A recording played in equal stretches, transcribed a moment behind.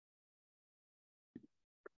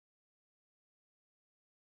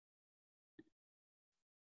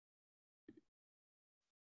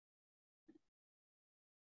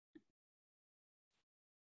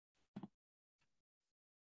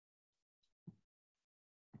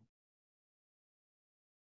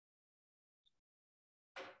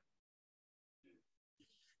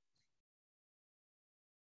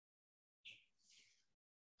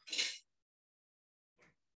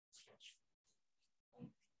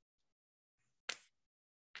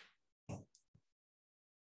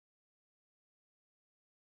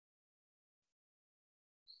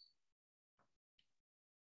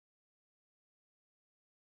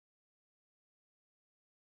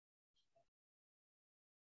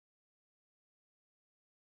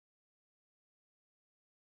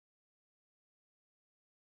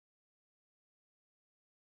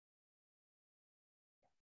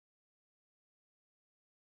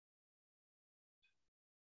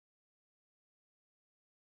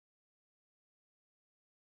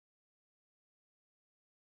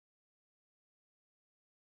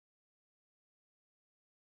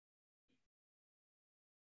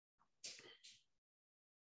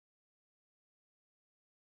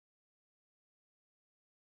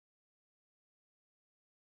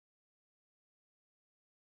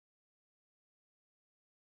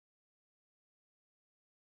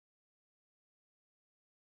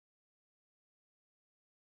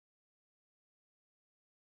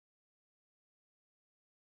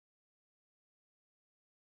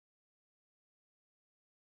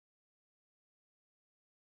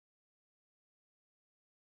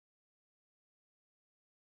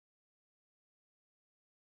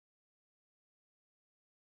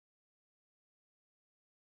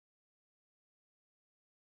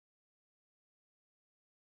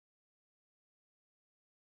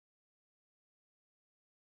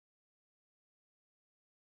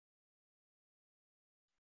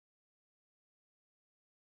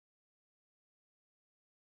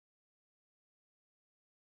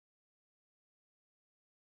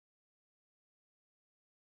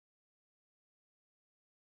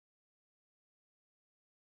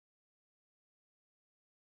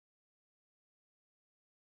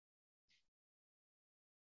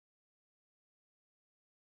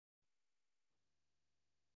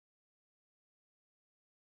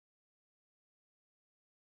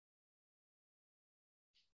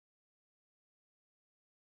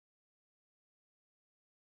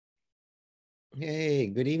Hey,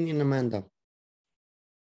 good evening, Amanda.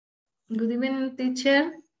 Good evening,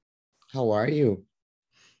 teacher. How are you?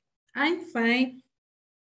 I'm fine.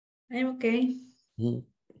 I'm okay. Mhm.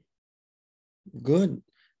 Good.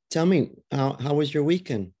 Tell me, how was your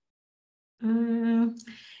weekend?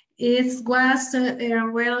 It was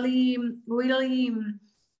really,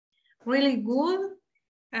 really good.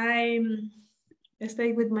 I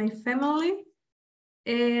stayed with my family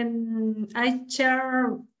and I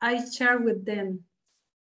share with them.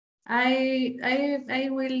 I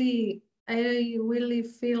really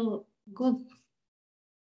feel good.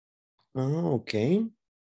 Oh, okay.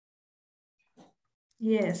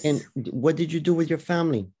 Yes. And what did you do with your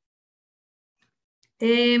family?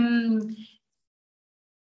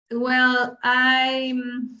 Well, I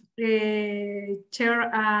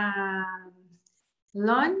share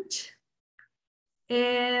lunch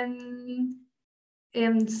and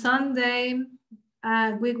Sunday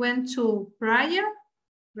we went to prayer,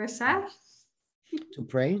 rezar, To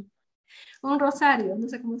pray? un rosario, no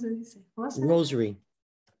sé cómo se dice. Rosary.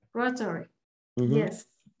 Rosary. Mm-hmm. Yes.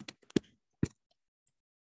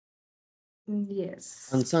 Yes.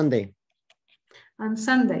 On Sunday. On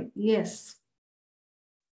Sunday, yes.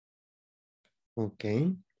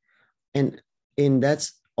 Okay. And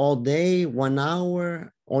that's all day, 1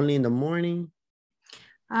 hour, only in the morning?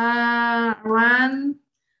 Around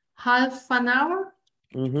half an hour.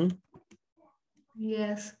 Mm-hmm.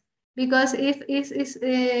 Yes, because if is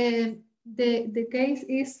the case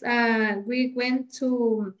is we went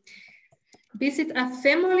to visit a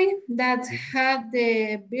family that had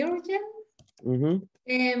the virgin, Mm-hmm.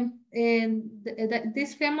 and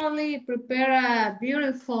this family prepare a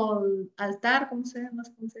beautiful altar, ¿cómo se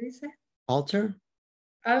dice? Altar?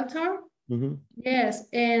 Altar. Mm-hmm. Yes,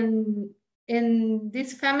 and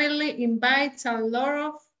this family invites a lot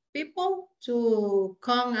of people to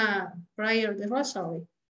come pray the rosary.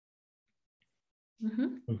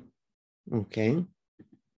 Mm-hmm. Okay.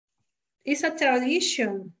 It's a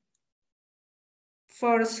tradition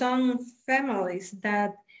for some families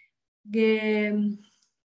that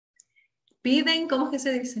piden, ¿cómo que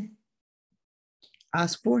se dice?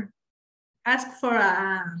 Ask for? Ask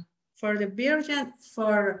for the Virgin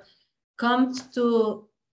comes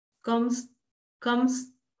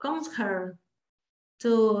her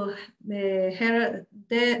to their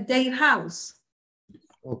house.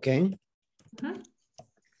 Okay. Mm-hmm.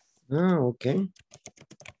 Oh, okay.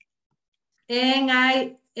 And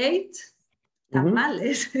I ate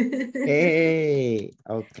tamales. Hey,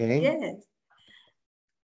 okay. Yes.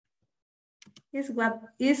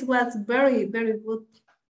 It was very, very good.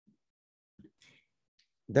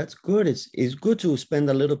 That's good. It's good to spend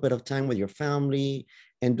a little bit of time with your family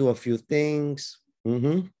and do a few things.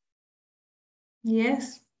 Mm-hmm.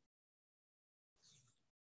 Yes.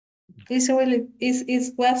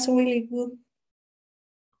 It was really good.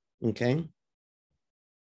 Okay.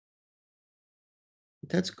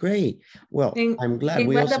 That's great. Well, And, I'm glad and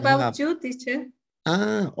we what also about have you, teacher?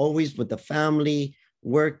 always with the family,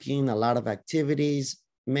 working, a lot of activities,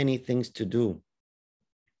 many things to do.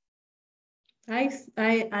 I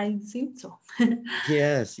think so.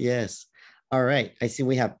 Yes, yes. All right. I see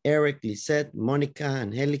we have Eric, Lisette, Monica,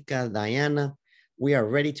 Angelica, Diana. We are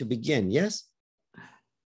ready to begin. Yes?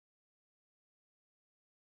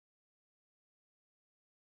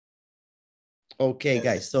 Okay,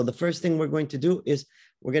 guys. So the first thing we're going to do is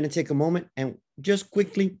we're going to take a moment and just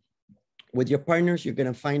quickly with your partners, you're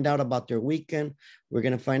going to find out about their weekend. We're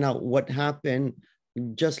going to find out what happened,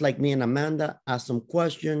 just like me and Amanda, ask some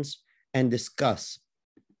questions and discuss.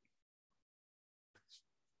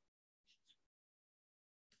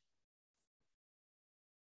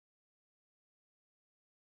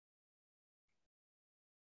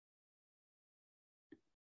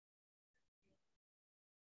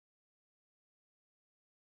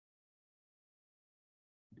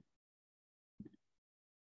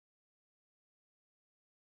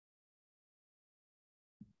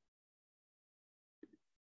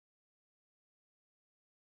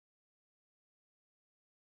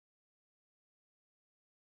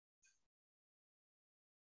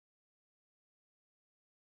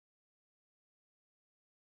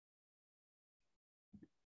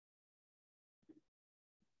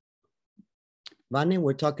 Vane,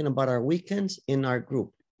 we're talking about our weekends in our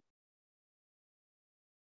group.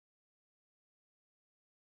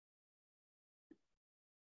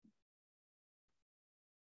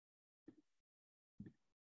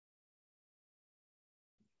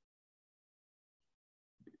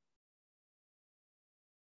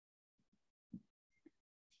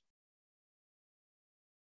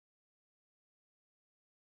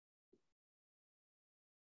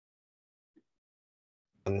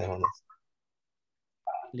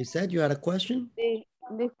 Lisette, you had a question? Sí,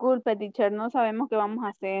 disculpe, teacher, no sabemos qué vamos a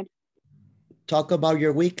hacer. Talk about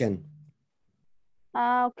your weekend.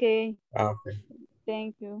 Ah, ok. Okay.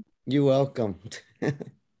 Thank you. You're welcome.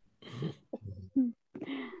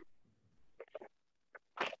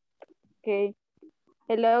 Okay.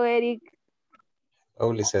 Hello, Eric.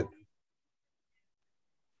 Only said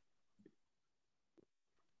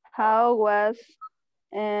How was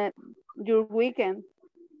your weekend?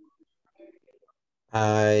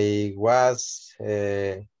 I was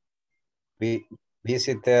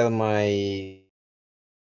visited my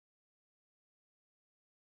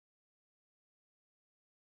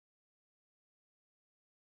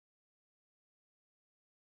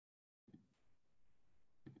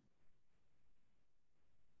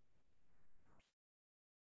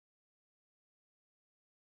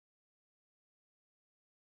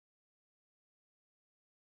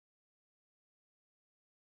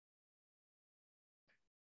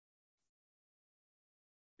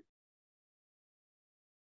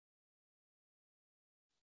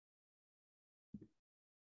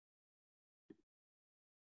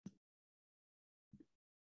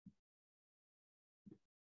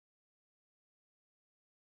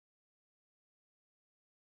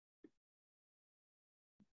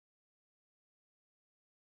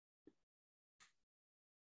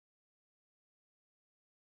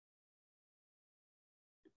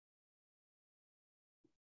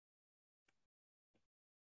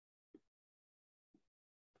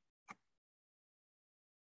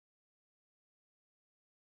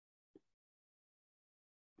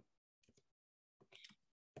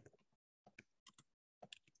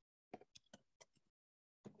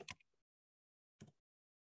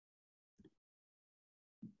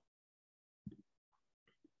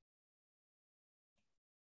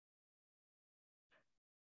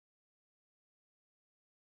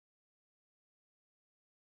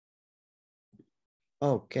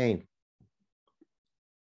Okay.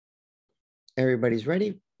 Everybody's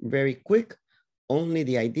ready? Very quick. Only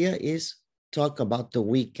the idea is talk about the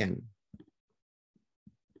weekend.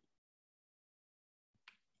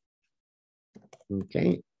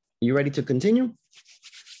 Okay. You ready to continue?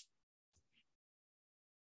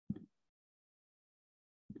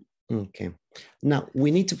 Okay. Now we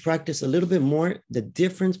need to practice a little bit more the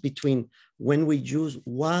difference between when we use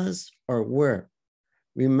was or were.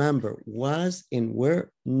 Remember, was and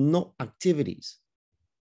were no activities,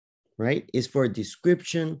 right? It's for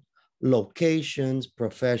description, locations,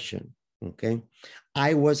 profession, okay?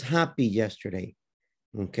 I was happy yesterday,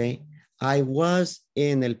 okay? I was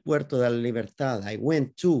in el Puerto de la Libertad. I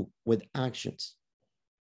went to with actions,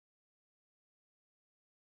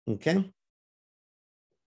 okay?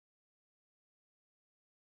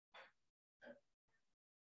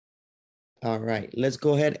 All right, let's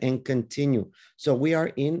go ahead and continue. So we are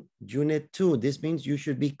in unit 2. This means you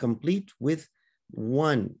should be complete with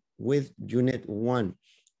unit 1.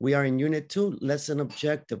 We are in unit 2, lesson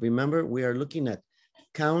objective. Remember, we are looking at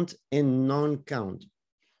count and non-count.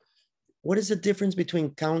 What is the difference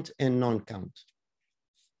between count and non-count?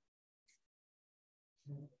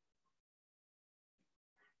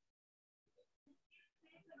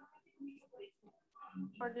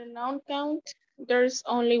 For the noun count, there's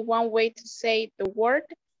only one way to say the word,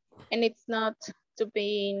 and it's not to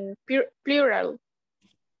be in plural.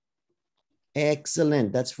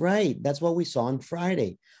 Excellent. That's right. That's what we saw on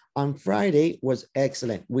Friday. On Friday was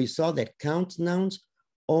excellent. We saw that count nouns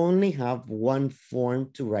only have one form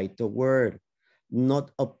to write the word, not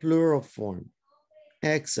a plural form.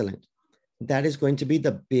 Excellent. That is going to be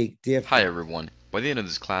the big difference. Hi, everyone. By the end of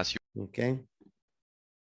this class, Okay.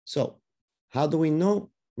 So how do we know?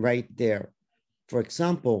 Right there. For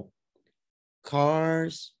example,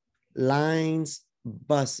 cars, lines,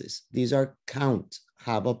 buses. These are count,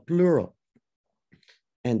 have a plural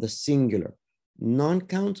and the singular.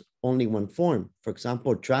 Non-count, only one form. For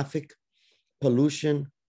example, traffic,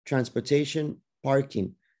 pollution, transportation,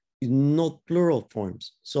 parking. No plural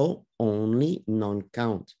forms, so only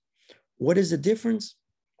non-count. What is the difference?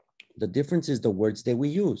 The difference is the words that we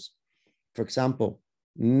use. For example,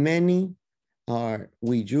 many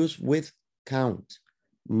we use with count,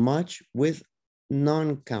 much with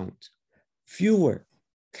non-count, fewer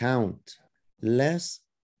count, less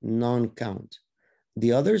non-count.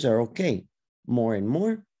 The others are okay, more and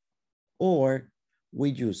more, or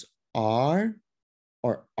we use are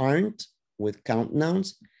or aren't with count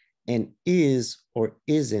nouns and is or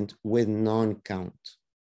isn't with non-count.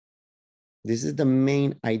 This is the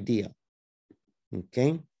main idea,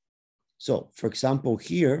 okay? So for example,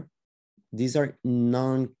 here, these are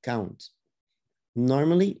non-count.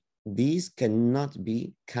 Normally These cannot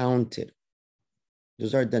be counted.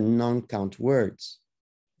 Those are the non-count words,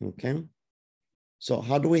 okay? So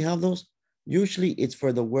how do we have those? Usually it's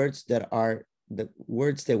for the words that are the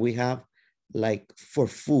words that we have like for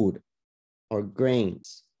food or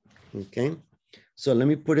grains, okay? So let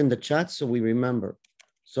me put in the chat so we remember.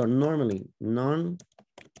 So normally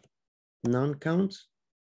non-counts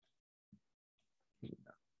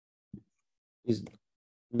is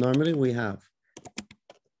normally we have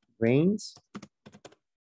grains,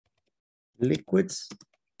 liquids,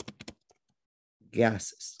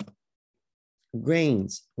 gases.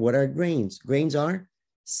 Grains, what are grains? Grains are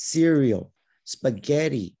cereal,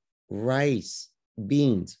 spaghetti, rice,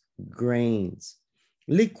 beans, grains.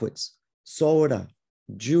 Liquids, soda,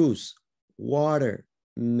 juice, water,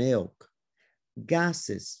 milk.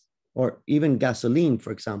 Gases, or even gasoline,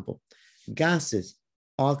 for example. Gases,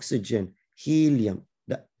 oxygen, helium.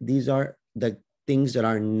 These are the things that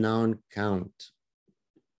are non-count.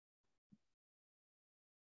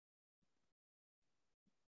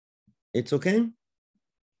 It's okay?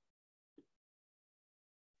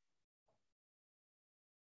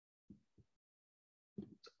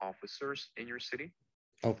 Officers in your city?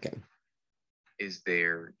 Okay. Is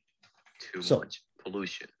there too much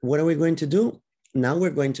pollution? What are we going to do? Now we're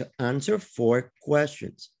going to answer 4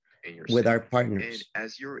 questions with our partners. And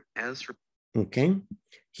as your answer. Okay.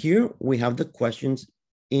 Here we have the questions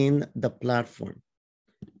in the platform.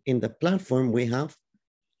 In the platform, we have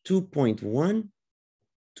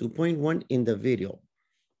 2.1 in the video.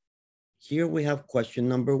 Here we have question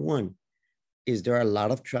number 1. Is there a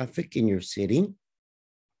lot of traffic in your city?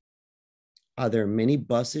 Are there many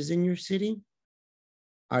buses in your city?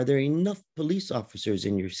 Are there enough police officers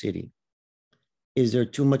in your city? Is there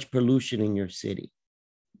too much pollution in your city?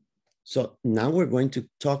 So now we're going to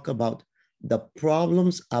talk about the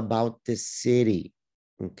problems about the city,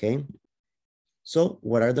 okay? So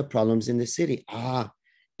what are the problems in the city?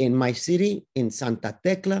 In my city, in Santa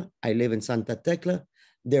Tecla, I live in Santa Tecla,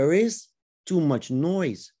 there is too much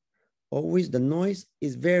noise. Always the noise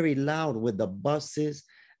is very loud with the buses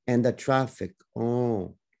and the traffic.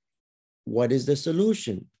 Oh, what is the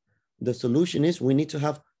solution? The solution is we need to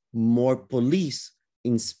have more police,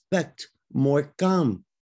 inspect, more come,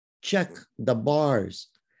 check the bars,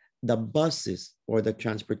 the buses, or the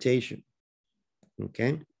transportation,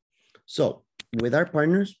 okay? So with our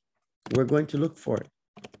partners, we're going to look for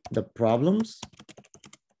the problems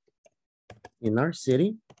in our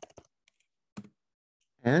city,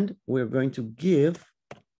 and we're going to give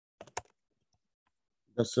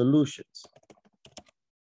the solutions.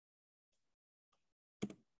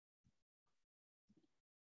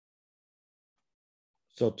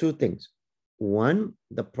 So 2 things. 1,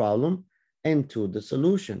 the problem, and 2, the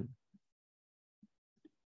solution.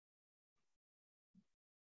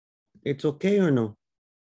 It's okay or no?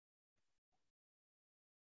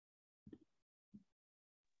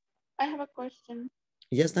 I have a question.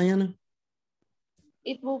 Yes, Diana?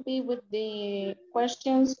 It will be with the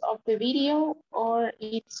questions of the video, or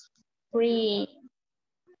it's free,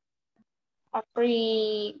 a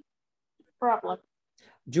free problem?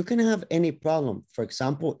 You can have any problem. For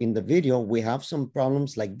example, in the video, we have some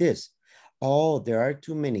problems like this. Oh, there are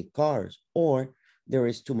too many cars, or there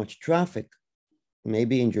is too much traffic,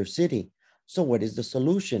 maybe in your city. So what is the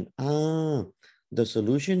solution? The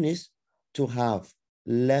solution is to have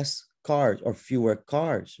less cars or fewer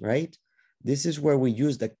cars, right? This is where we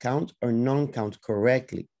use the count or non-count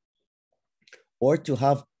correctly. Or to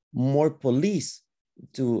have more police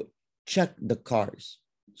to check the cars.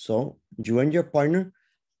 So you and your partner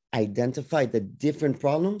identify the different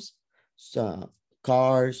problems, so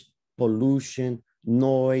cars, pollution,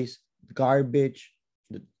 noise, garbage,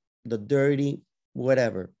 the dirty,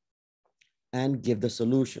 whatever, and give the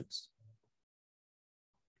solutions.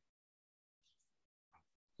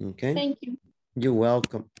 Okay. Thank you. You're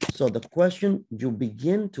welcome. So the question you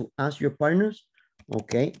begin to ask your partners,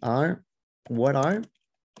 okay, are what are the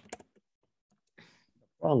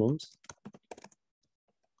problems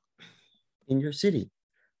in your city?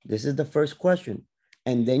 This is the first question.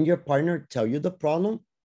 And then your partner tell you the problem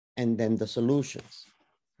and then the solutions.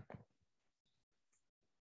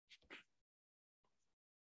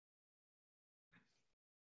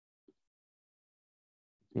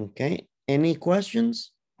 Okay, any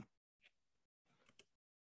questions?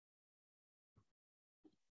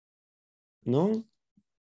 No?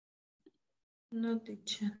 No,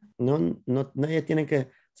 teacher. No, nadie tiene que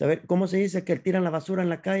saber cómo se dice que tiran la basura en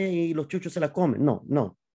la calle y los chuchos se la comen. No,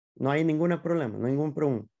 no hay ningún problema, no hay ningún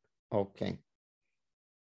problema. Ok.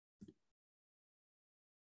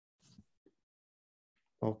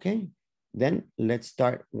 Ok. Then let's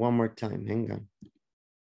start one more time. Hang on.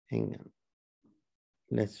 Hang on.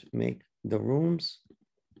 Let's make the rooms.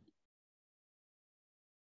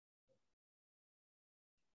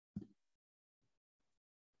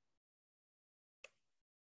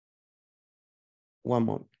 One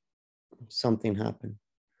more. Something happened.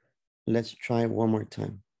 Let's try one more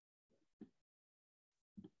time.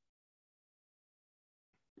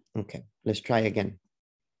 Okay, let's try again.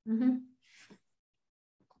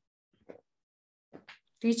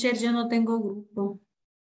 Teacher, yo no tengo grupo.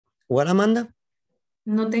 What, Amanda?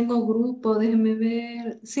 No tengo grupo, déjeme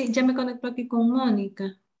ver. Sí, ya me conecto aquí con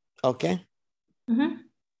Mónica. Okay.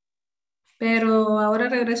 Pero ahora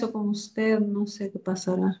regreso con usted, no sé qué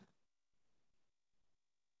pasará.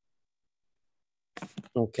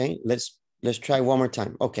 Okay, let's try one more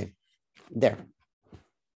time. Okay, there.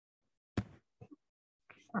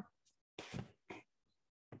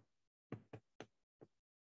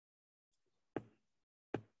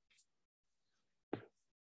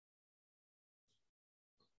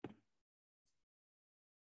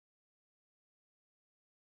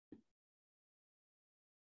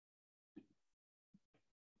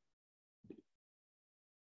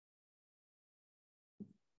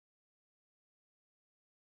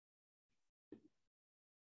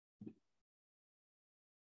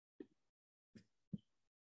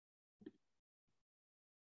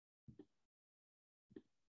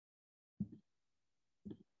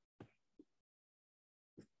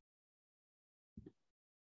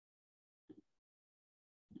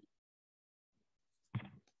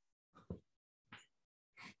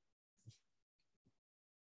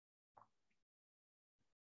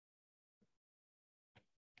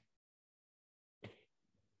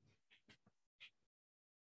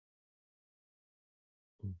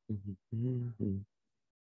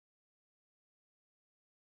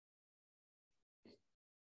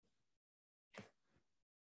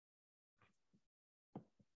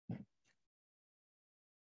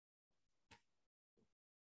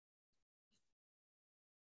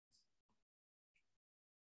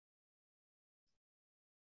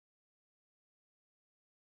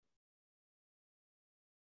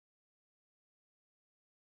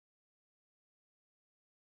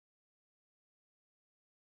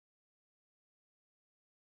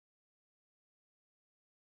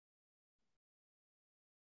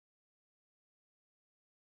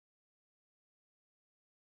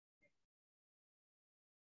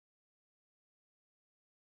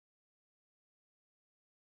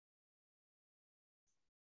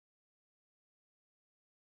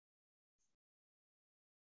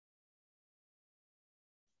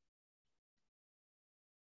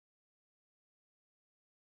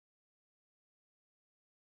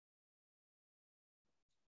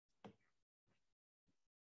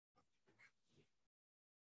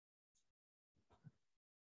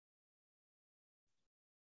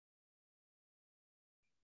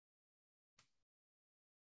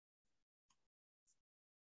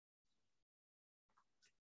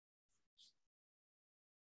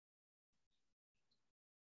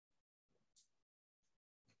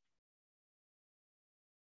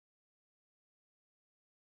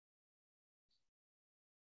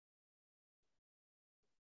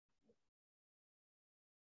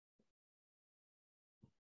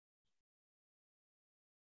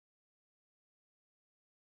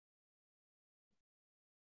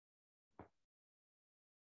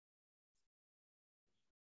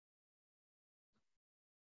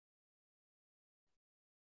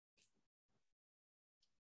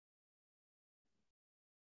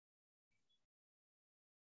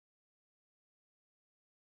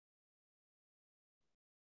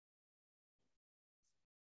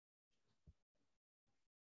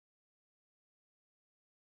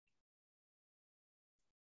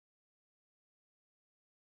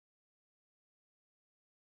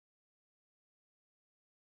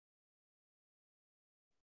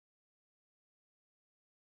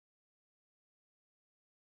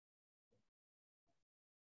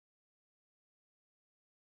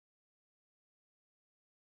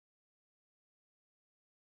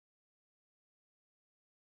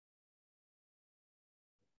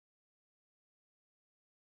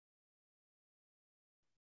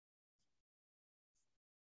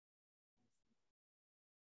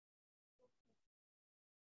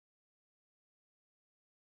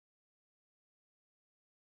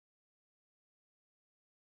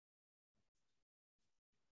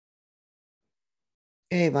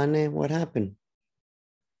 Hey, Vane, what happened?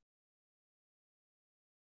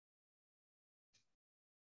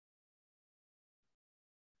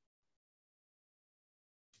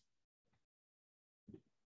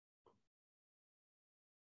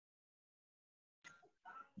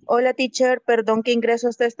 Hola, teacher, perdón que ingreso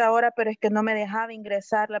hasta esta hora, pero es que no me dejaba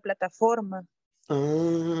ingresar la plataforma.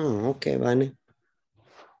 Ah, okay, Vane.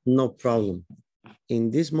 No problem.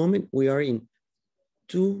 In this moment, we are in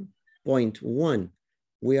 2.1.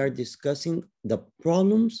 We are discussing the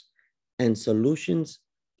problems and solutions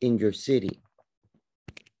in your city.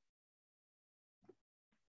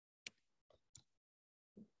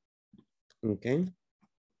 Okay.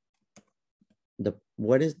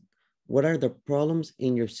 What are the problems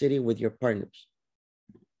in your city with your partners?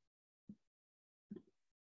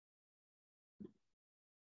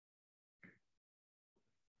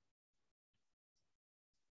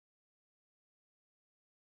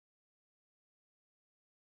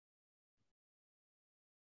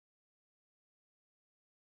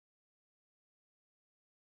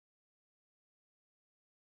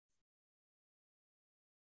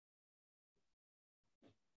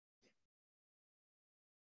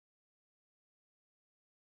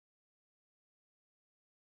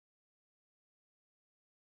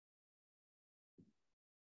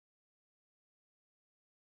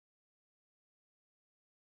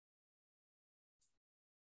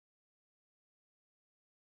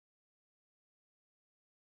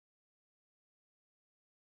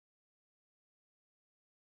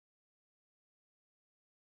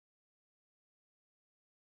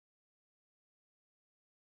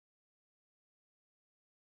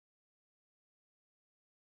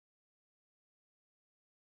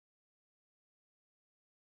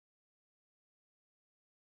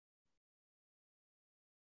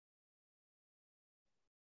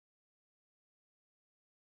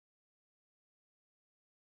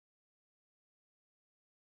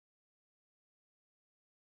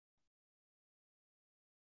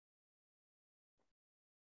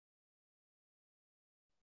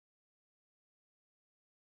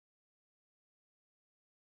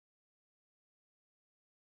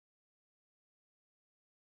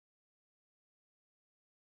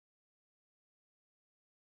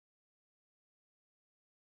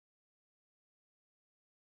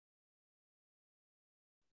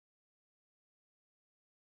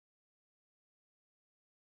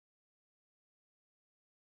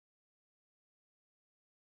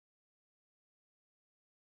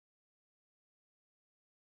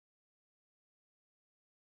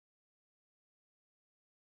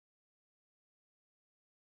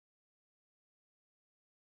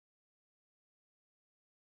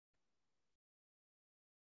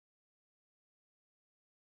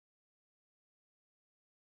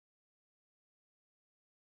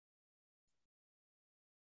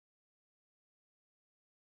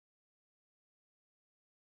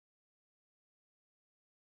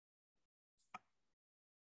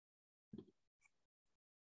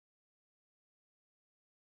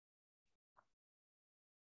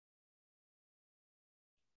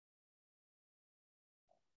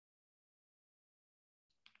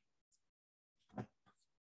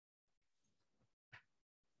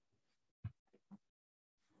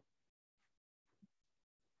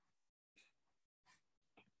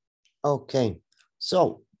 Okay,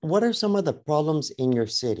 so what are some of the problems in your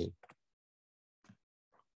city?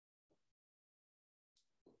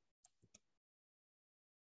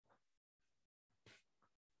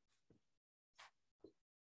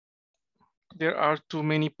 There are too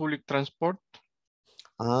many public transport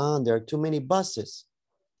There are too many buses.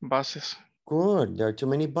 buses. Good, there are too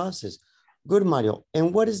many buses. Good, Mario.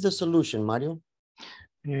 And what is the solution, Mario?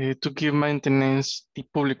 To give maintenance the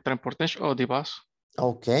public transportation or the bus.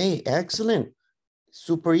 Okay, excellent.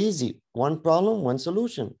 Super easy. One problem, one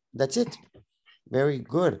solution. That's it. Very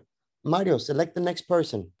good. Mario, select the next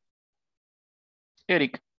person.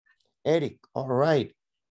 Eric, Eric, all right.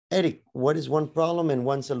 Eric, what is one problem and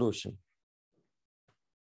one solution?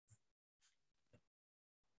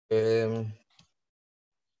 One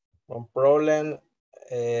problem,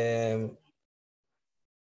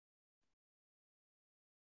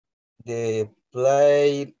 they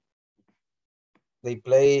play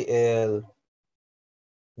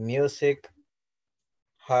music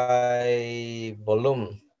high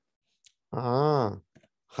volume.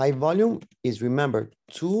 High volume is, remember,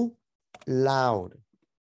 too loud.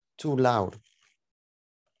 Too loud.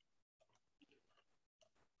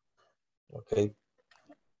 Okay.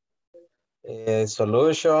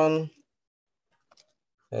 Solution.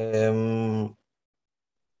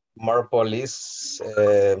 More police.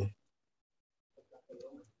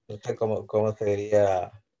 No sé cómo sería.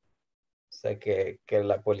 O sea, que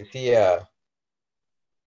la policía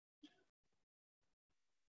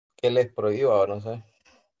que les prohíba o no sé.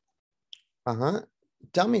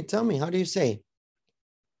 Tell me, how do you say?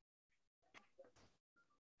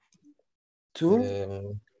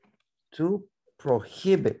 Too To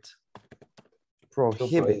prohibit.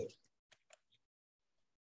 Prohibit.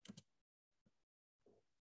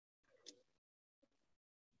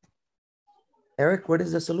 Eric, what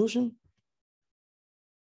is the solution?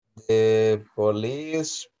 The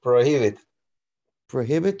police prohibit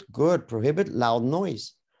Prohibit, good. Prohibit loud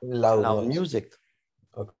noise, loud loud noise. music.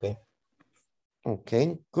 Okay.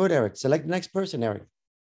 Okay, good, Eric. Select the next person, Eric.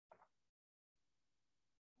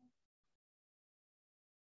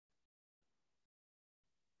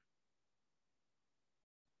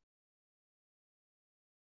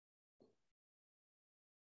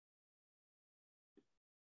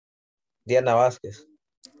 Diana Vázquez.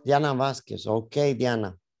 Diana Vasquez. Okay,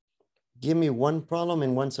 Diana. Give me one problem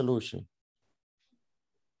and one solution.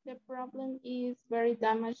 The problem is very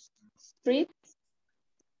damaged streets,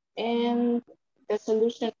 and the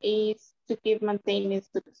solution is to give maintenance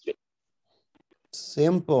to the street.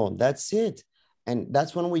 Simple, that's it. And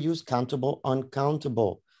that's when we use countable,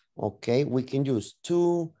 uncountable. Okay, we can use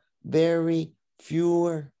too, very,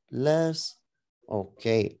 fewer, less.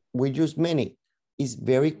 Okay, we use many. It's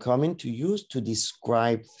very common to use to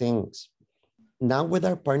describe things. Now with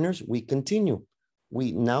our partners, we continue.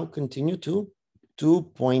 We now continue to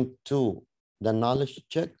 2.2, the knowledge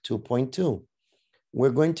check 2.2.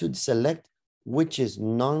 We're going to select which is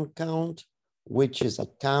non-count, which is a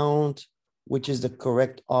count, which is the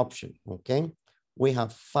correct option, okay? We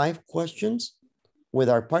have 5 questions with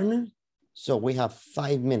our partner, so we have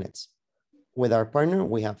 5 minutes. With our partner,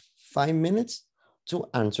 we have 5 minutes to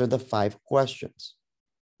answer the 5 questions.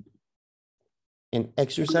 In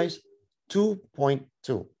exercise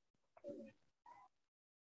 2.2.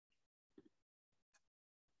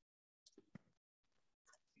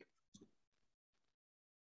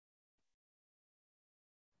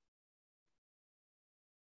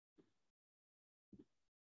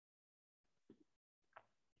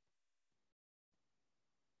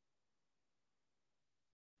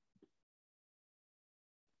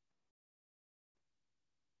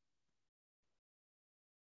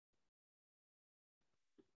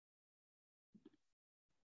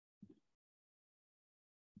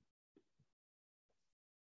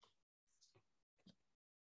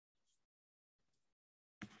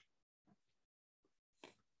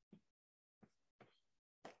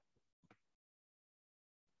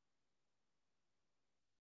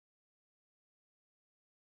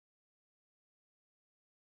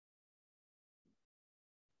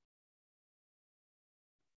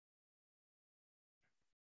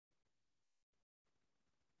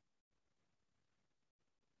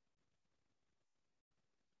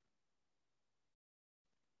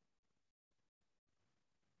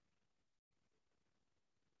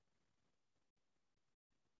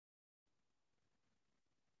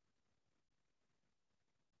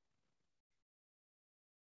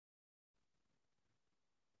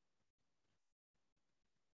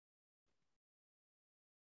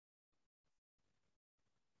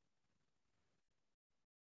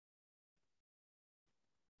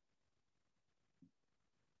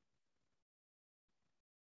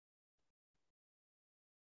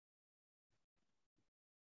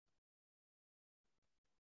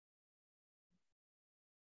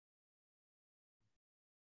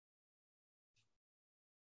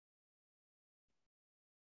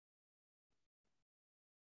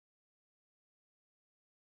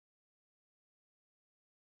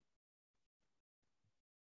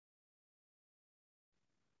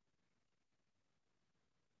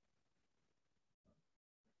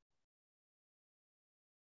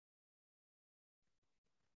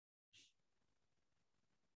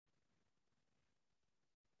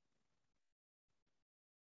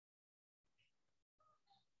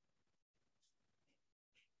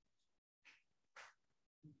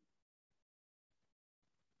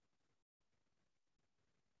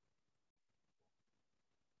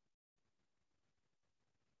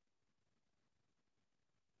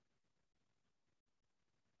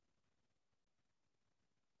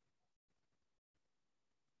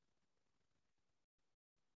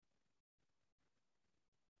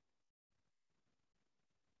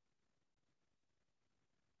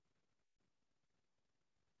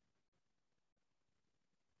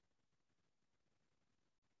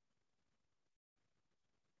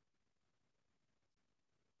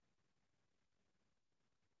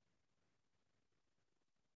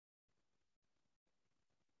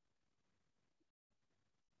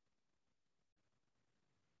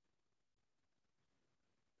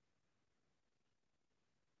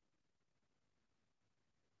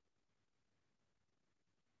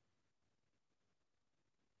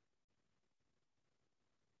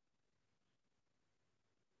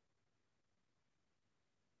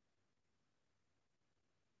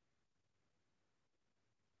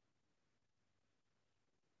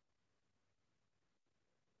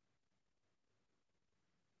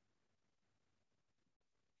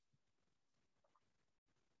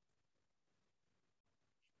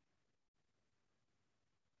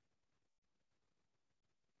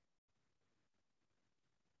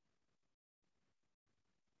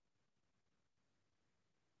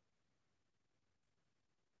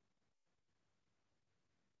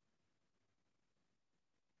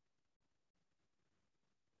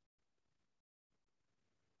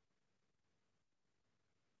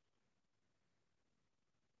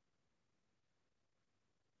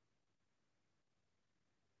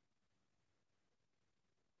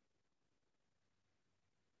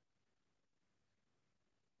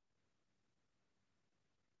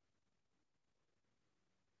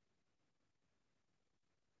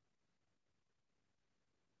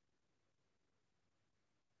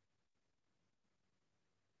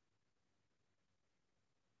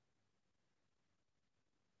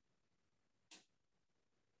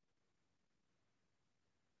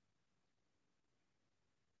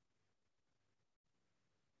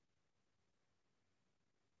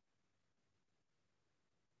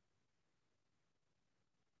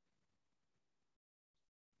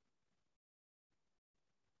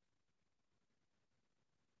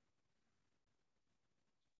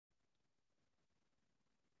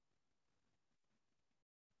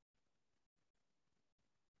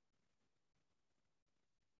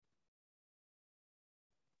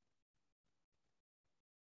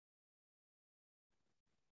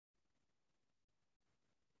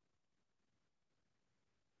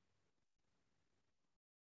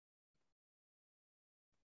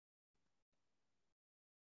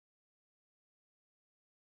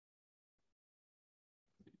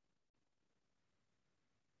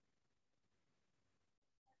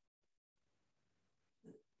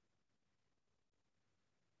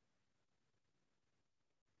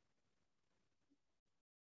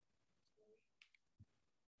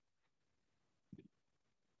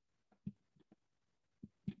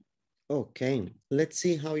 Okay, let's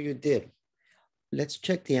see how you did. Let's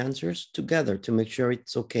check the answers together to make sure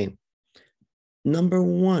it's okay. Number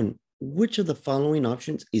one, which of the following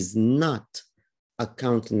options is not a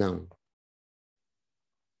count noun?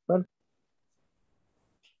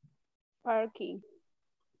 Parking.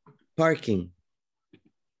 Parking.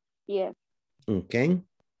 Yes. Okay,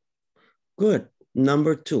 good.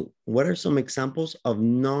 Number two, what are some examples of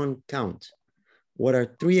non-count? What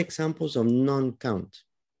are three examples of non-count?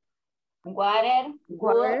 Water,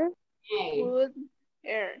 Water, air. food,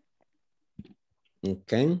 air.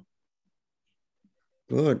 Okay,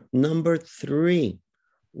 good. Number three,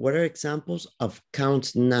 what are examples of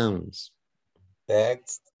count nouns?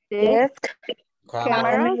 Text, Desk, camera,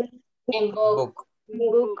 camera, And book.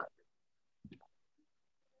 book.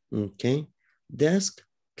 Okay, desk,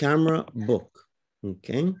 camera, book.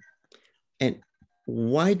 Okay, and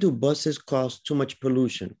why do buses cause too much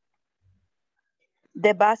pollution?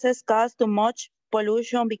 The buses cause too much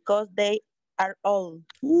pollution because they are old.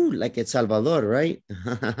 Ooh, like El Salvador, right?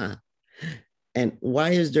 And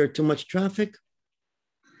why is there too much traffic?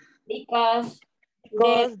 Because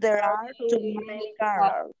There are too many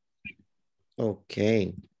cars.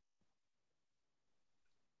 Okay.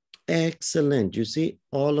 Excellent. You see,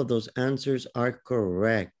 all of those answers are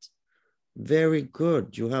correct. Very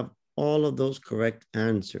good. You have all of those correct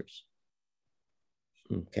answers.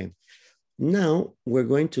 Okay. Now we're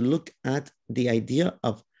going to look at the idea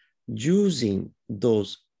of using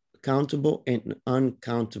those countable and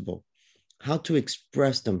uncountable, how to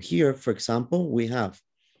express them. Here, for example,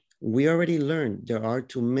 we already learned there are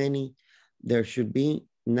too many, there should be.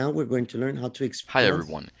 Now we're going to learn how to express. Hi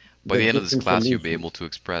everyone. By the end of this different class, you'll be solutions. able to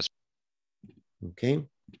express. Okay.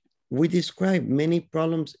 We describe many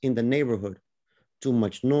problems in the neighborhood. Too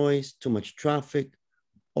much noise, too much traffic.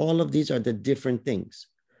 All of these are the different things.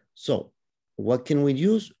 So what can we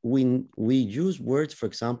use? We use words, for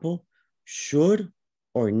example, should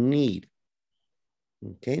or need.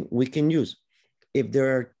 Okay, we can use, if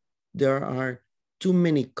there are too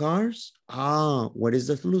many cars, what is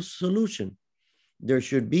the solution? There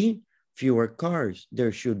should be fewer cars.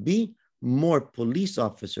 There should be more police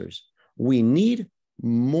officers. We need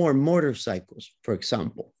more motorcycles, for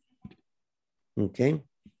example. Okay,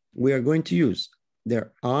 we are going to use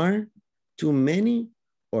there are too many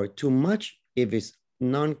or too much if it's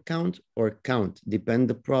non-count or count, depend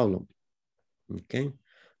the problem. Okay,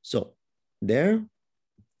 so there,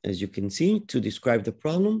 as you can see, to describe the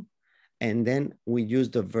problem, and then we use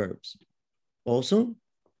the verbs. Also,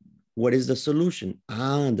 what is the solution?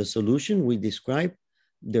 The solution we describe,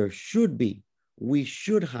 there should be, we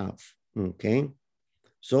should have, okay?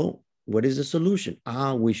 So what is the solution?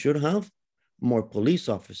 We should have more police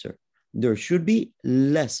officers. There should be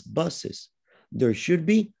less buses. There should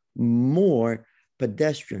be more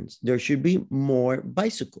pedestrians. There should be more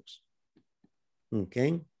bicycles,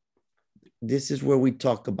 okay? This is where we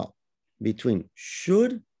talk about between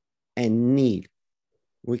should and need.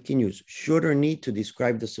 We can use should or need to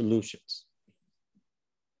describe the solutions.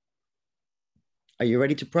 Are you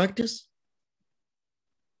ready to practice?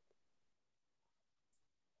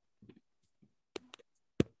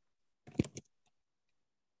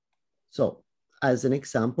 So, as an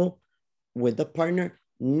example, with the partner,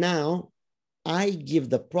 now I give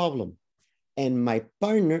the problem and my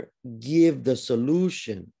partner give the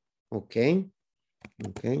solution, okay?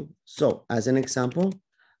 Okay, so as an example,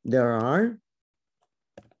 there are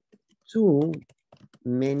too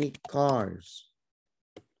many cars,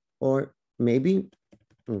 or maybe,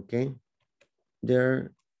 okay,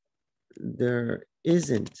 there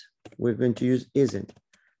isn't, we're going to use isn't,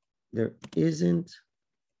 there isn't,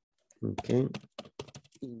 okay,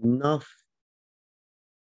 enough,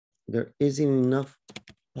 there isn't enough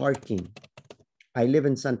parking. I live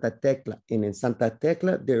in Santa Tecla, and in Santa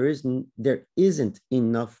Tecla, there isn't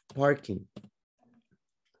enough parking.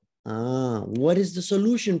 What is the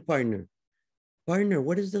solution, partner? Partner,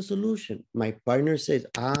 what is the solution? My partner says,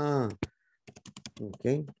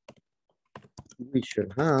 okay, we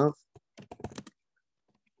should have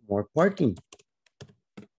more parking,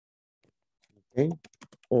 okay?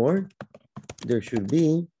 Or there should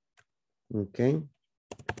be, okay,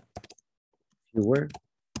 fewer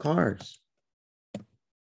cars.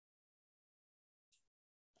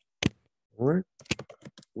 Or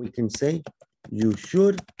we can say, you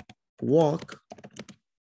should walk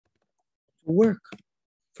to work,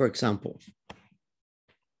 for example.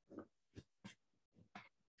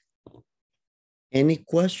 Any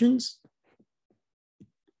questions?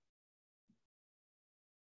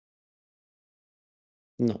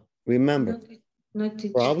 No. Remember,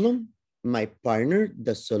 problem, my partner,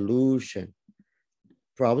 the solution.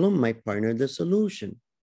 problem, my partner the solution.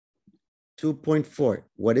 2.4,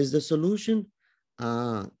 what is the solution?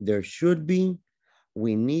 There should be,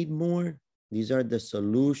 we need more. These are the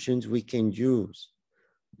solutions we can use.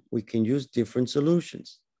 We can use different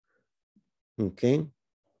solutions. Okay,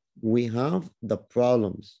 we have the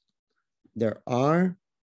problems. There are,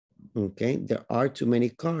 okay, there are too many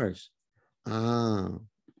cars.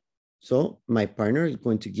 So my partner is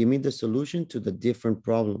going to give me the solution to the different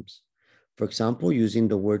problems. For example, using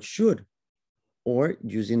the word should or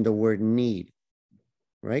using the word need,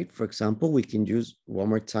 right? For example, we can use one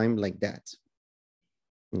more time like that.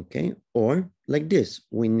 Okay, or like this,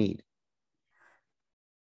 we need.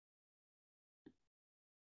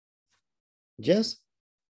 Yes?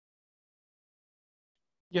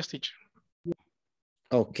 Yes, teacher.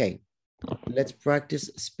 Okay, let's practice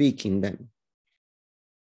speaking then.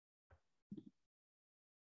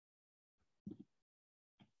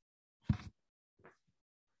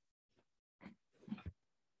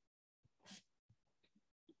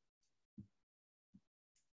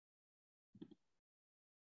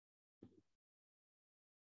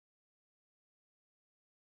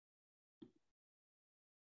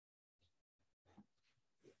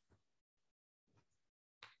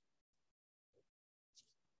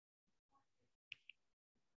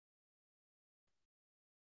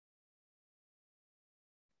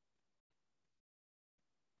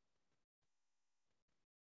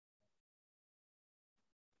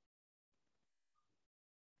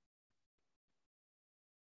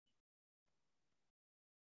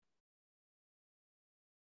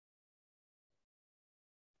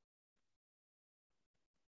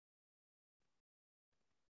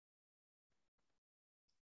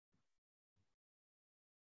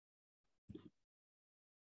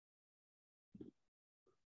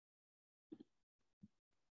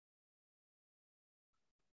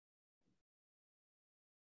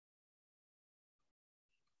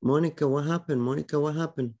 Monica, what happened? Monica, what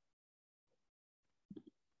happened?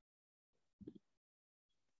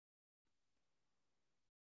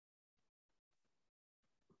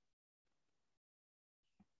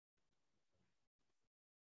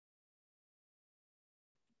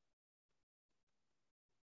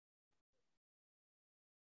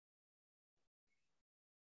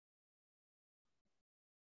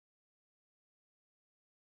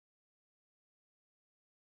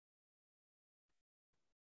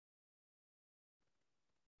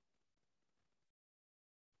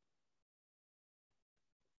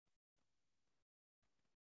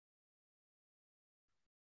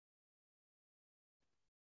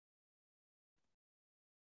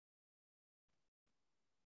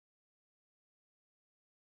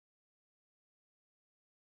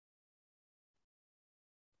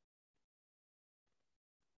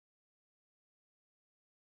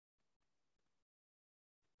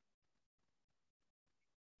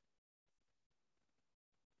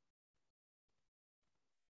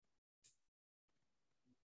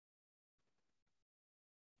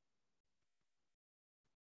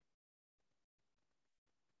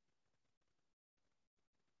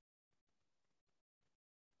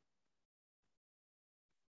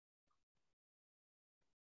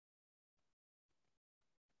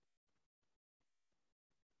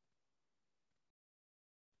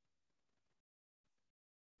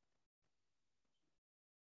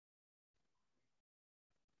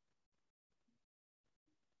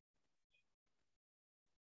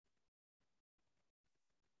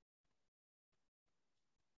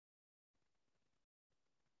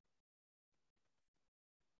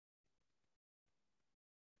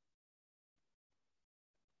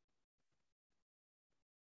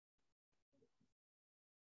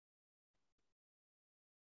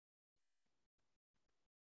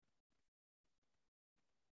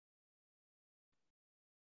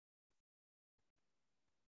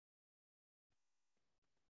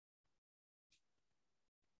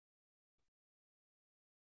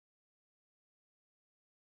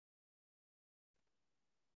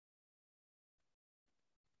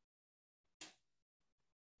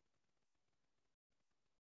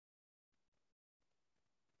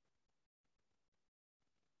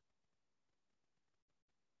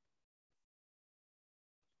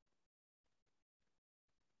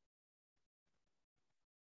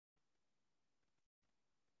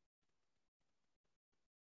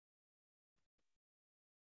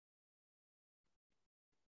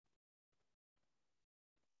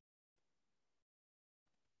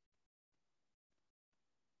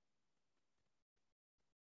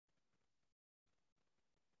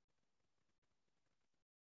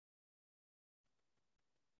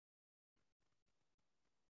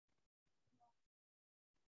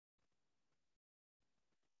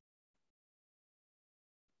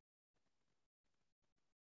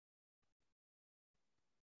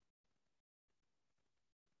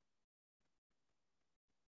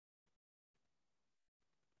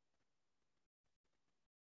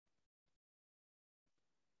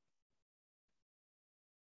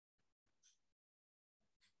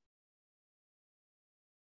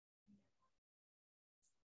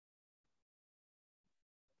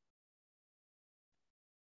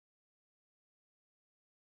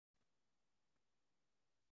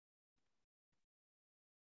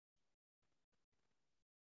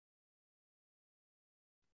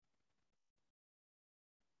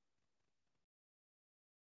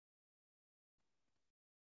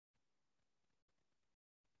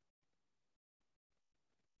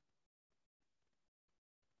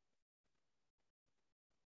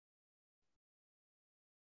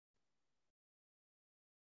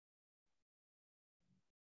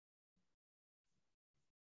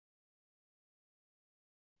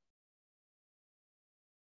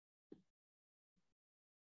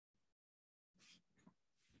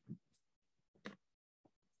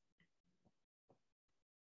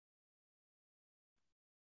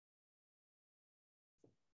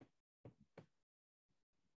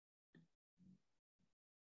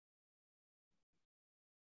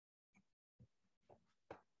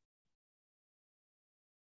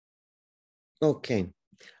 Okay.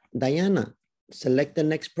 Diana, select the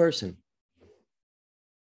next person.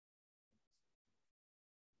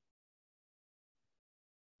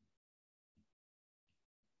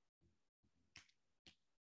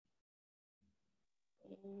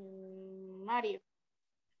 Mario.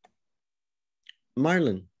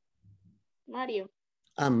 Marlon. Mario.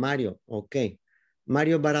 Ah, Mario. Okay.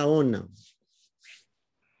 Mario Barahona.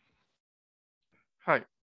 Hi.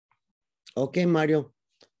 Okay, Mario.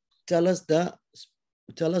 Tell us the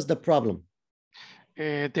problem.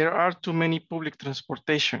 There are too many public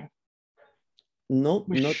transportation. No,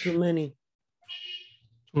 not too many.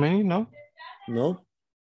 Too many, no? No.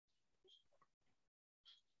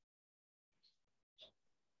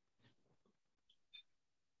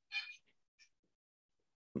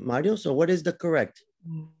 Mario, so what is the correct?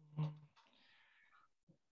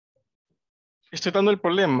 Estoy dando el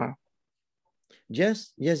problema.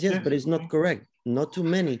 Yes, but it's not correct. Not too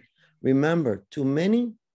many. Remember, too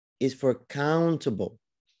many is for countable.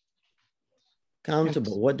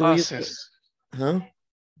 Countable. What do we use? Buses. Huh?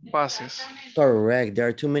 Buses. Correct. There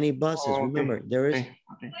are too many buses. Oh, okay. Remember, there is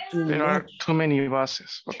too There are much. too many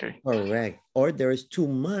buses. Okay. Correct. Or there is too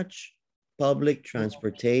much public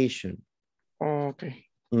transportation. Okay.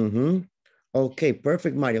 Mm-hmm. Okay,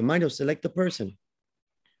 perfect, Mario. Mario, select the person.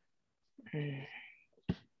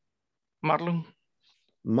 Marlon.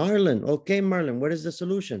 Marlon. Okay, Marlon, what is the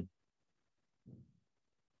solution?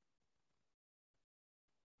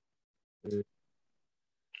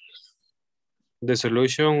 The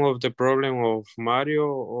solution of the problem of Mario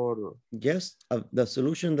or? Yes, the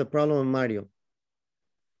solution, the problem of Mario.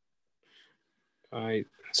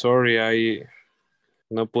 Sorry,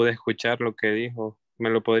 no pude escuchar lo que dijo. ¿Me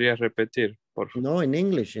lo podrías repetir, por favor? No, in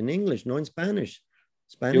English, no in Spanish.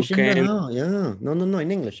 Spanish in the house, yeah. No,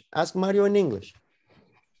 in English. Ask Mario in English.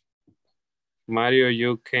 Mario,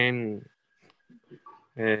 you can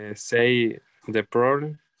say the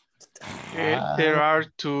problem? There are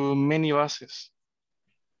too many buses.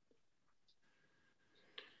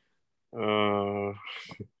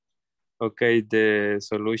 Okay, the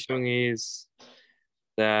solution is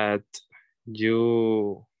that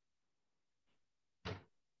you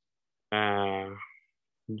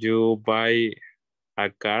buy a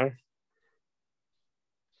car.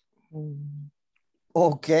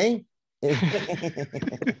 Okay.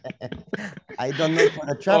 I don't know for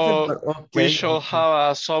the traffic, but okay. We should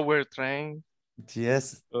have a software train.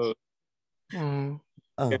 Yes. Can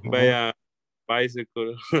buy a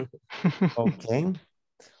bicycle. Okay.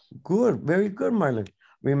 Good. Very good, Marlon.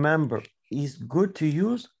 Remember, it's good to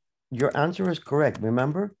use. Your answer is correct.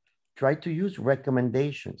 Remember, try to use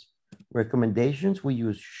recommendations. Recommendations, we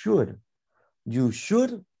use should. You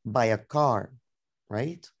should buy a car,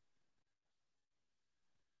 right?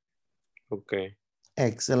 Okay.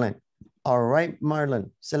 Excellent. All right,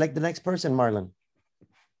 Marlon. Select the next person, Marlon.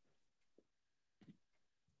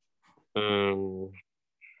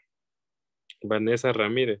 Vanessa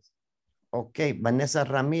Ramirez. Okay, Vanessa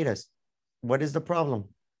Ramirez. What is the problem?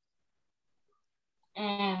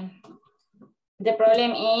 The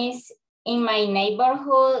problem is in my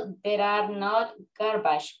neighborhood, there are not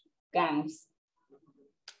garbage cans.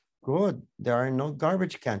 Good. There are no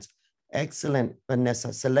garbage cans. Excellent,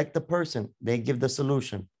 Vanessa. Select the person. They give the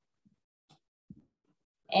solution.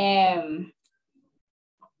 Eric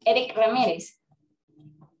Ramirez.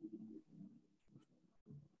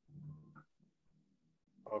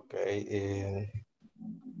 Okay.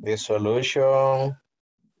 The solution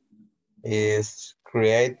is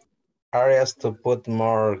create areas to put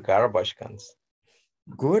more garbage cans.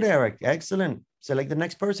 Good, Eric. Excellent. Select the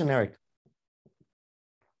next person, Eric.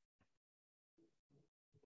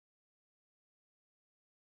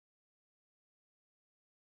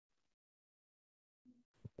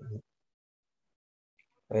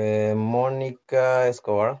 Monica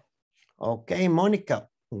Escobar. Okay, Monica.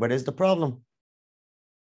 What is the problem?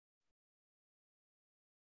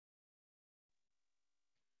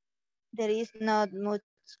 There is not much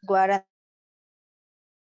water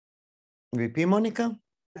Repeat, Monica.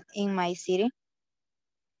 in my city.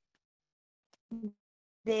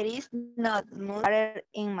 There is not much water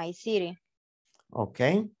in my city.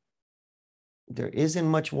 Okay. There isn't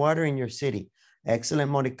much water in your city.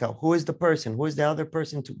 Excellent, Monica. Who is the person? Who is the other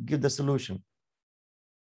person to give the solution?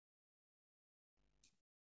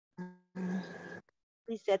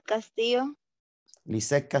 Lisette Castillo.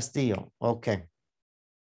 Lisette Castillo. Okay.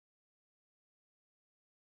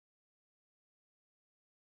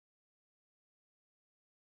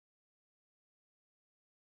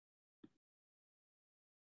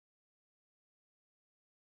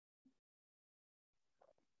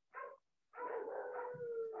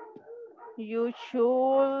 You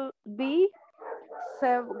should be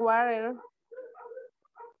save water.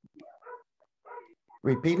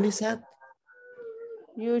 Repeat, Lisa.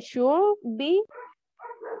 You should be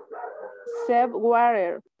save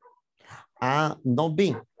water. No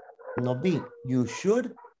be. No be. You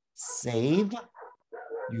should save.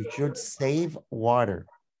 You should save water.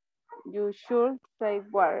 You should save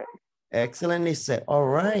water. Excellently said. All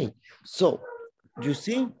right. So you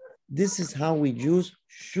see, this is how we use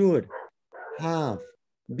should, have,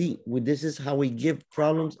 be. This is how we give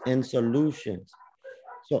problems and solutions.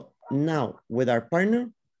 So now with our partner,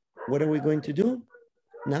 what are we going to do?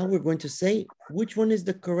 Now we're going to say which one is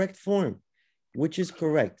the correct form, which is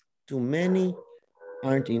correct. Too many,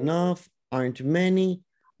 aren't enough, aren't many,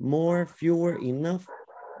 more, fewer, enough.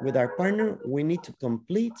 With our partner, we need to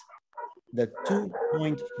complete the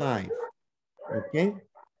 2.5, okay?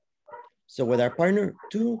 So with our partner,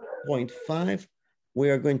 2.5, we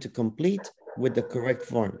are going to complete with the correct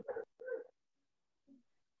form.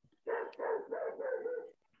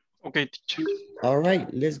 Okay, teacher. All right,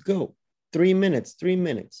 let's go. 3 minutes, 3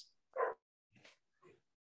 minutes.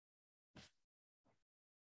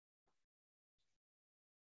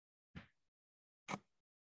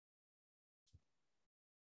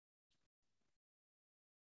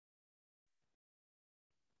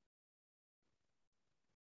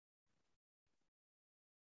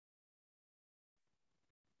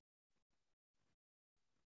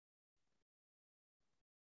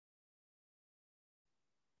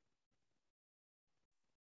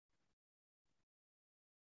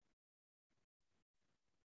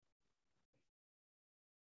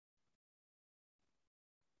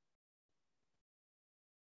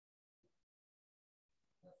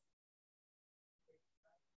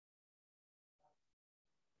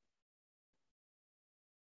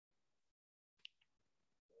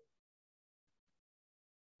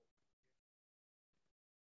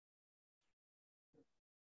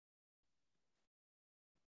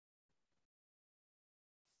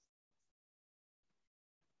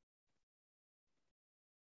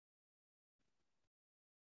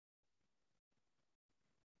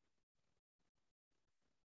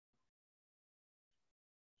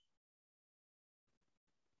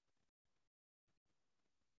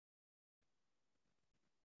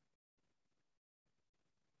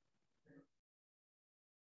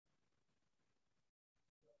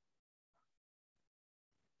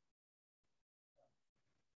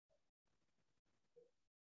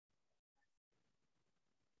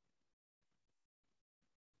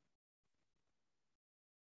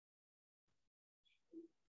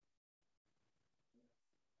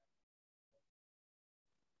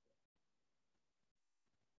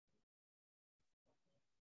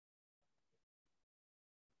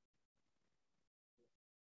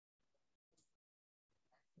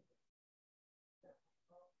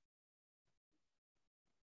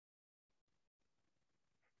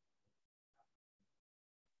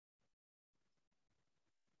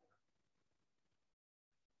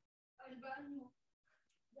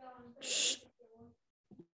 Shh.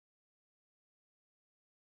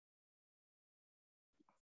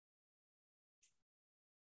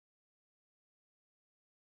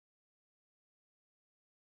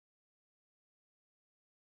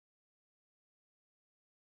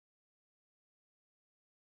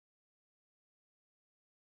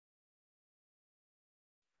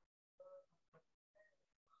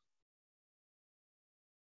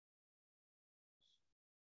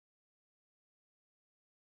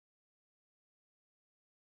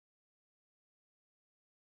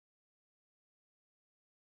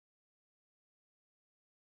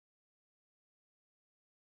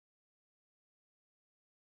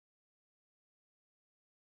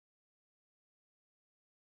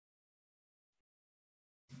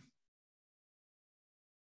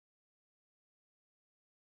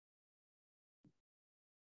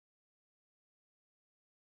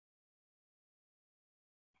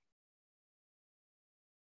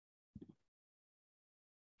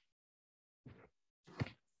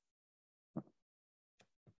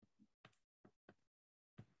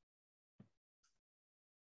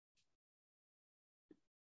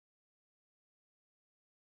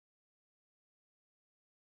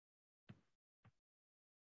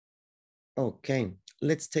 Okay,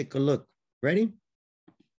 let's take a look. Ready?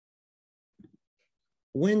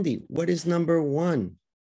 Wendy, what is number 1?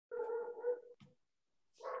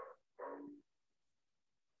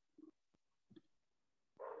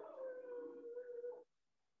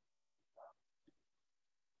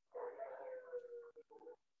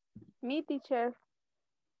 Me, teacher.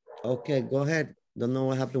 Okay, go ahead. Don't know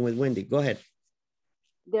what happened with Wendy. Go ahead.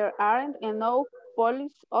 There aren't enough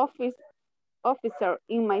police officers officer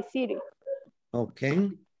in my city. Okay.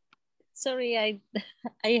 Sorry, I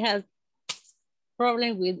have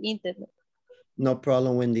problem with internet. No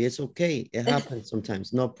problem, Wendy. It's okay. It happens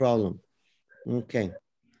sometimes. No problem. Okay.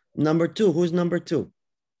 Number two. Who's number two?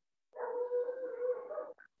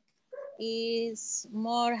 Is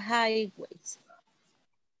more highways.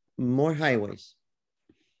 More highways.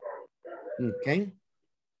 Okay.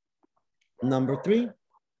 Number three.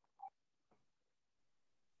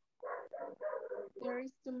 There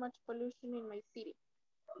is too much pollution in my city.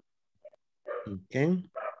 Okay.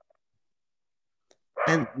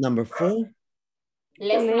 And number four.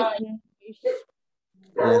 Less noise.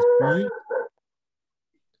 Less noise.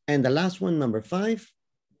 And the last one, number five.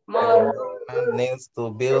 More. Government needs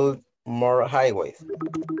to build more highways.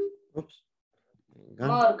 Oops.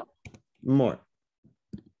 More. More.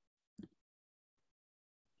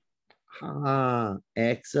 Ah,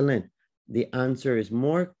 excellent. The answer is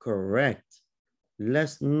more, correct.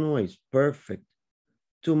 Less noise, perfect.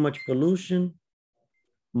 Too much pollution,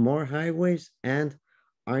 more highways, and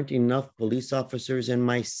aren't enough police officers in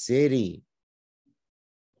my city.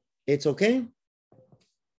 It's okay?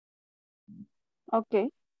 Okay.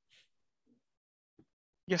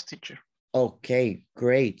 Yes, teacher. Okay,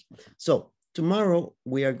 great. So tomorrow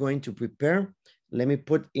we are going to prepare. Let me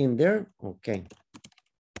put in there. Okay.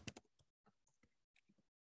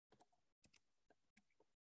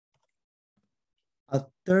 A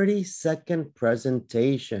 30-second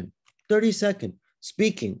presentation. 30-second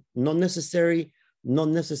speaking, not necessary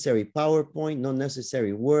PowerPoint, not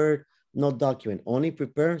necessary Word, no document, only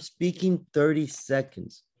prepare speaking 30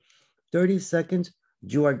 seconds. 30 seconds,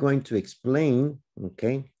 you are going to explain,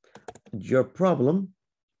 okay, your problem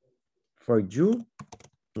for you,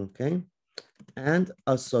 okay, and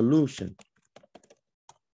a solution.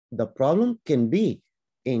 The problem can be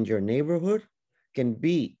in your neighborhood, can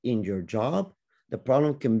be in your job, the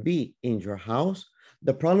problem can be in your house,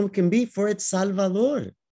 the problem can be for El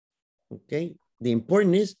Salvador, okay? The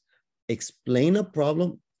important is explain a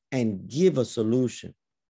problem and give a solution,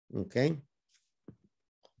 okay?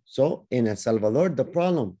 So in El Salvador, the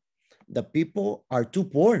problem, the people are too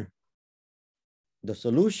poor. The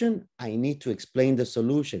solution, I need to explain the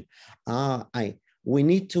solution.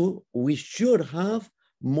 We should have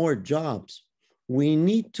more jobs. We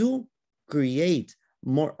need to create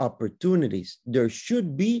more opportunities. There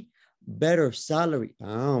should be better salary,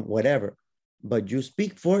 whatever. But you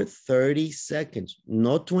speak for 30 seconds,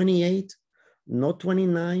 not 28, not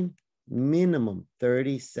 29, minimum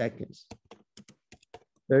 30 seconds.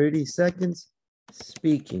 30 seconds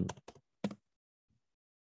speaking.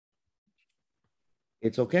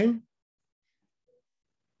 It's okay?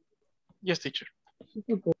 Yes, teacher.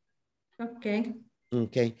 Okay.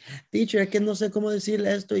 Okay. Teacher, es que no sé cómo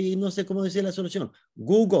decirle esto y no sé cómo decir la solución.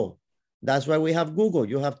 Google. That's why we have Google.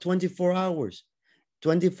 You have 24 hours.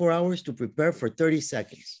 24 hours to prepare for 30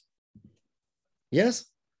 seconds. Yes?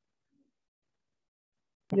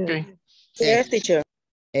 Okay. Yes, teacher.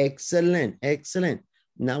 Excellent, excellent.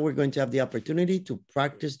 Now we're going to have the opportunity to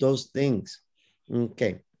practice those things.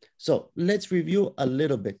 Okay. So let's review a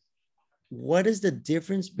little bit. What is the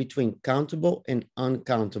difference between countable and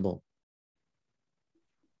uncountable?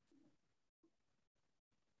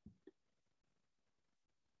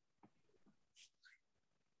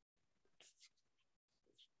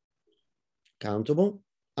 Countable,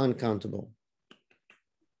 uncountable.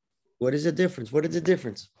 What is the difference? What is the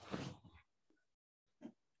difference?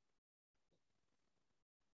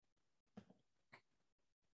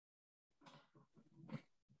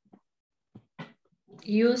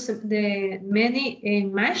 Use the many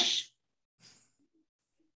in much.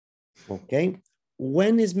 Okay.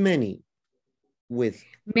 When is many? With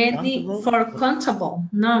Many countable? for countable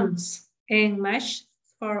nouns and much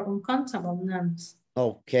for uncountable nouns.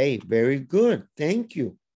 Okay, very good. Thank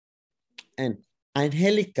you. And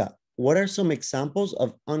Angelica, what are some examples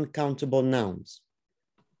of uncountable nouns?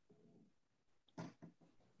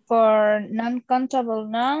 For non-countable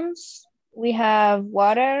nouns, we have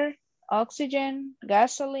water, oxygen,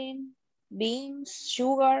 gasoline, beans,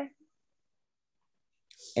 sugar.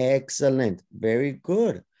 Excellent. Very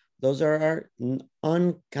good. Those are our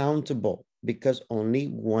uncountable because only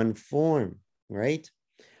one form, right?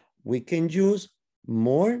 We can use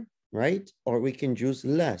more, right? Or we can use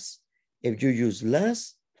less. If you use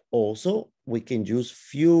less, also we can use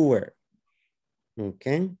fewer.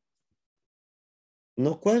 Okay.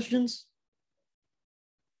 No questions?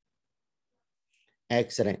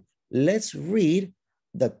 Excellent. Let's read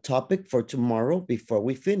the topic for tomorrow before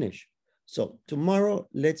we finish. So tomorrow,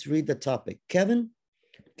 let's read the topic. Kevin,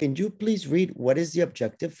 can you please read what is the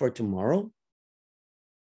objective for tomorrow?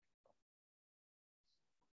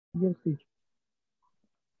 Yes, teacher.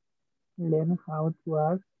 Learn how to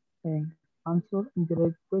ask and answer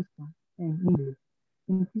indirect questions in English.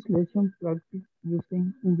 In this lesson, practice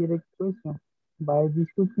using indirect questions by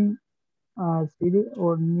discussing a city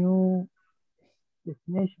or new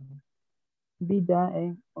destination. Be that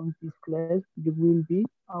and on this class, you will be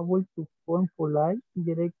able to form polite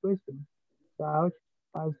indirect questions, such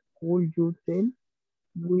as could you tell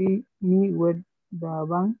me where the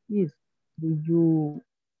bank is? Do you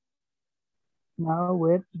know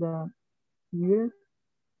where the nearest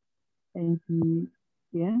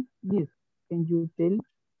ATM is? Can you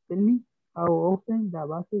tell me how often the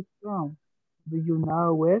buses run? Do you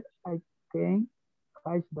know where I can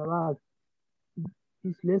catch the bus?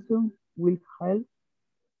 This lesson will help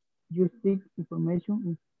you seek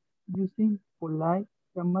information using polite,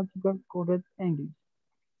 grammatical, correct English.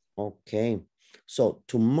 Okay, so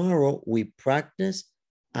tomorrow we practice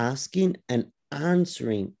asking and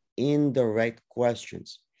answering indirect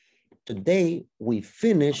questions. Today we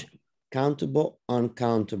finish countable,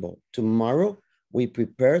 uncountable. Tomorrow we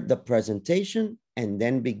prepare the presentation and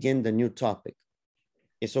then begin the new topic.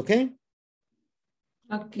 It's okay?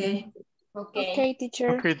 Okay. Okay, teacher.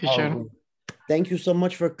 Okay, teacher. Thank you so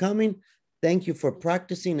much for coming. Thank you for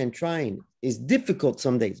practicing and trying. It's difficult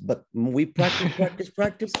some days, but we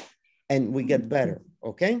practice, and we get better,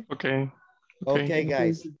 okay? Okay. Okay,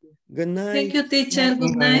 guys. Good night. Thank you, teacher.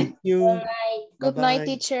 Good night. Thank you. Good Bye-bye. night,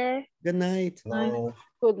 teacher. Good night.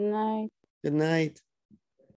 Good night. Good night.